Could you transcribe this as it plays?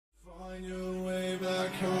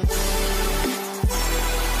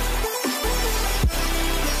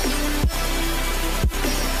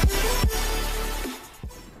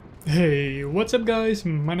Hey, what's up guys?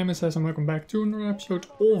 My name is Sess and welcome back to another episode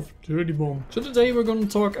of Dirty Bomb. So today we're going to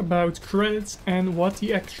talk about credits and what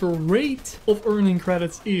the actual rate of earning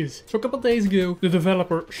credits is. So a couple of days ago, the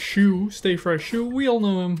developer Stay Fresh Shoe, we all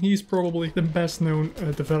know him, he's probably the best known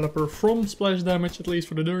developer from Splash Damage, at least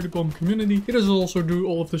for the Dirty Bomb community. He does also do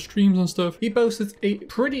all of the streams and stuff. He posted a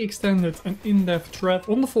pretty extended and in-depth thread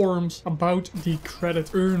on the forums about the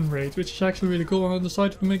credit earn rate, which is actually really cool, and I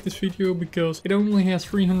decided to make this video because it only has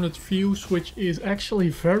 300 views, which is actually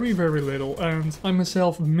very little, and I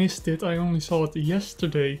myself missed it. I only saw it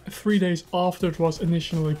yesterday, 3 days after it was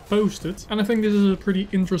initially posted, and I think this is a pretty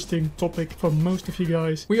interesting topic for most of you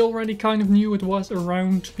guys. We already kind of knew it was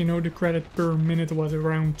around, you know, the credit per minute was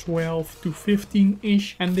around 12 to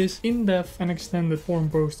 15-ish, and this in-depth and extended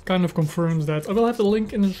forum post kind of confirms that. I will have the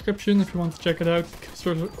link in the description if you want to check it out, because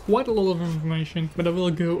there's quite a lot of information, but I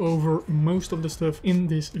will go over most of the stuff in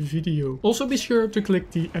this video. Also be sure to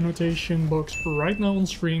click the annotation box right now on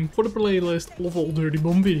screen for the playlist of all Dirty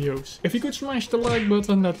Bomb videos. If you could smash the like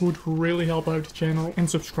button, that would really help out the channel, and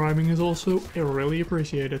subscribing is also really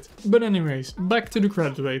appreciated. But anyways, back to the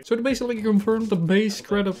credit rate. So to basically confirm, the base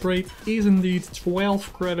credit rate is indeed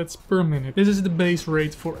 12 credits per minute. This is the base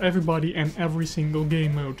rate for everybody and every single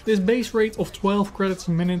game mode. This base rate of 12 credits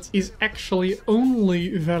a minute is actually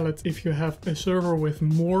only valid if you have a server with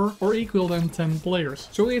more or equal than 10 players.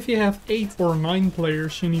 So if you have 8 or 9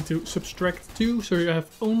 players, you need to subtract 2, so you have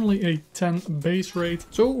only a 10 base rate.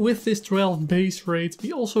 So with this 12 base rate,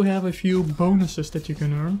 we also have a few bonuses that you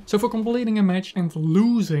can earn. So for completing a match and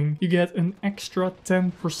losing, you get an extra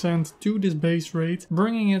 10% to this base rate,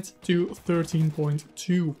 bringing it to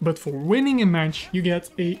 13.2. But for winning a match, you get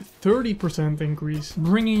a 30% increase,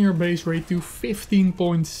 bringing your base rate to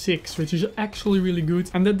 15.6, which is actually really good.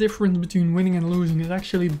 And that difference between winning and losing is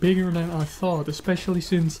actually bigger than I thought, especially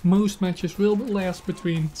since most matches will last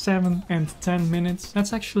between 7 and 10 minutes.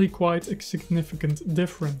 That's actually quite a significant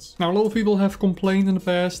difference. Now, a lot of people have complained in the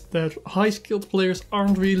past that high skilled players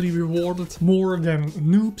aren't really rewarded more than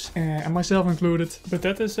noobs, and myself included, but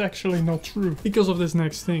that is actually not true because of this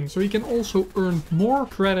next thing. So you can also earn more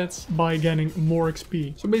credits by getting more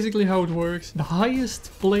XP. So basically how it works, the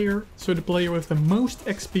highest player, so the player with the most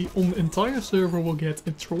XP on the entire server, will get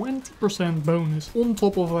a 20% bonus on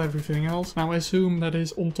top of everything else. Now I assume that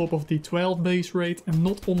is on top of the 12 base rate and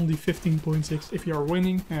not on the 15.6 if you are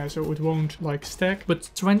winning, so it won't like stack, but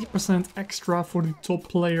 20% extra for the top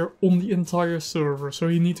player on the entire server. So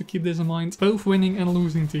you need to keep this in mind, both winning and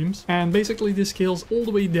losing teams. And basically this scales all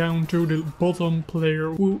the way down to the bottom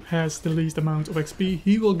player who has the least amount of XP.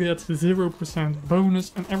 He will get 0%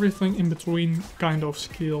 bonus, and everything in between kind of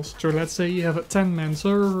scales. So let's say you have a 10-man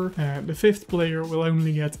server, the 5th player will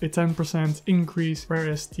only get a 10% increase,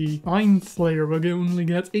 whereas the 9th player will only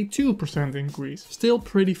get a 2% increase. Still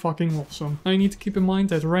pretty fucking awesome. Now you need to keep in mind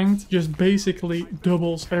that ranked just basically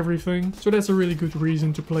doubles everything, so that's a really good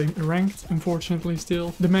reason to play ranked. Unfortunately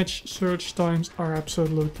still, the match search times are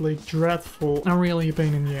absolutely dreadful and really a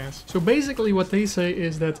pain in the ass. So basically what they say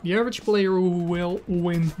is that the average player who will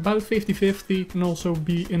win about 50-50 and also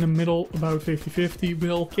be in the middle about 50-50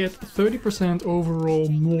 will get 30% overall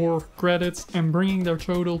more credits, and bringing their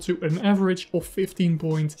total to an average of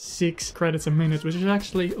 15.6 credits a minute, which is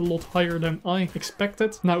actually a lot higher than I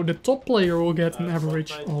expected. Now the top player will get an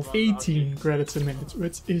average of 18 credits a minute,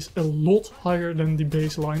 which is a lot higher than the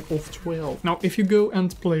baseline of 12. Now if you go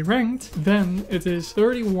and play ranked, then it is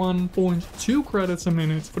 31.2 credits a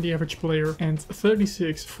minute for the average player and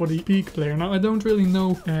 36 for the peak player. Now I don't really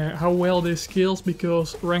know how well this scales,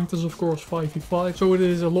 because ranked is of course 5v5, so it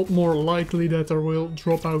is a lot more likely that there will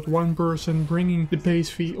drop out one person, bringing the base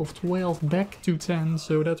fee of 12 back to 10,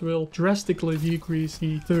 so that will drastically decrease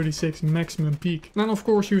the 36 maximum peak. Then of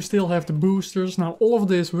course you still have the boosters. Now all of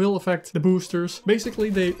this will affect the boosters. Basically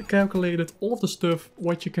they calculated all of the stuff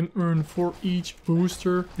what you can earn for each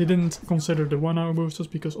booster. They didn't consider the 1 hour boosters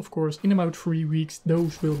because of course in about 3 weeks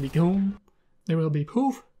those will be gone. They will be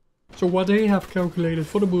poof. So what they have calculated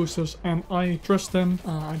for the boosters, and I trust them,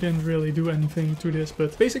 I didn't really do anything to this,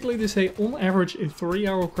 but basically they say on average a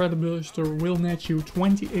 3-hour credit booster will net you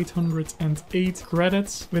 2808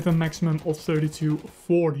 credits with a maximum of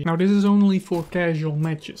 3240. Now this is only for casual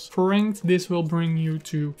matches. For ranked this will bring you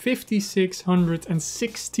to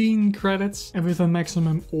 5616 credits and with a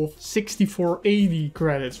maximum of 6480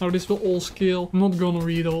 credits. Now this will all scale. I'm not gonna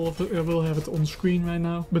read all of it, I will have it on screen right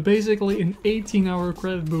now. But basically an 18-hour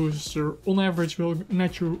credit boost register on average will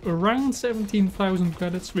net you around 17,000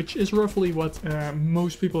 credits, which is roughly what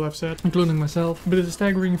most people have said, including myself. But the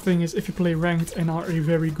staggering thing is, if you play ranked and are a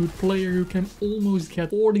very good player, you can almost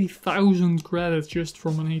get 40,000 credits just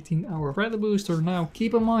from an 18-hour credit booster. Now,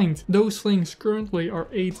 keep in mind, those things currently are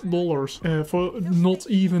 $8 for not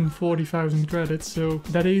even 40,000 credits, so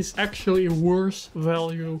that is actually a worse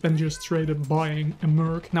value than just straight up buying a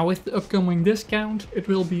Merc. Now, with the upcoming discount, it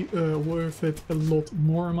will be worth it a lot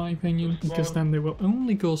more in my opinion, because then they will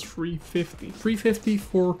only cost $350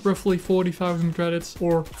 for roughly 40,000 credits,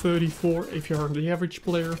 or 34 if you're the average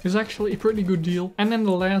player, is actually a pretty good deal. And then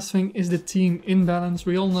the last thing is the team imbalance.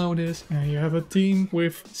 We all know this. You have a team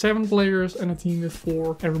with 7 players and a team with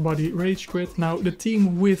 4. Everybody rage quit. Now, the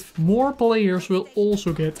team with more players will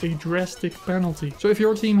also get a drastic penalty. So if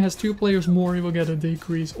your team has 2 players more, you will get a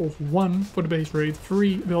decrease of 1 for the base rate.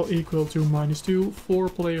 3 will equal to -2. 4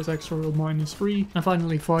 players extra will -3. And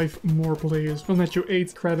finally, 5 more players will net you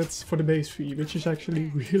 8 credits for the base fee, which is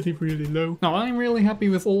actually really low. Now, I'm really happy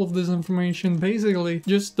with all of this information. Basically,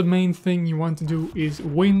 just the main thing you want to do is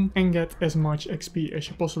win and get as much XP as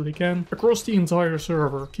you possibly can across the entire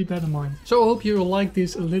server. Keep that in mind. So I hope you like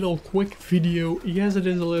this little quick video. Yes, it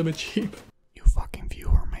is a little bit cheap. You fucking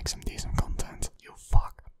viewer, make some decent content. You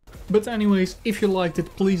fuck. But anyways, if you liked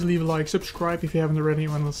it, please leave a like, subscribe if you haven't already,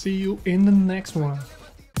 and I'll see you in the next one.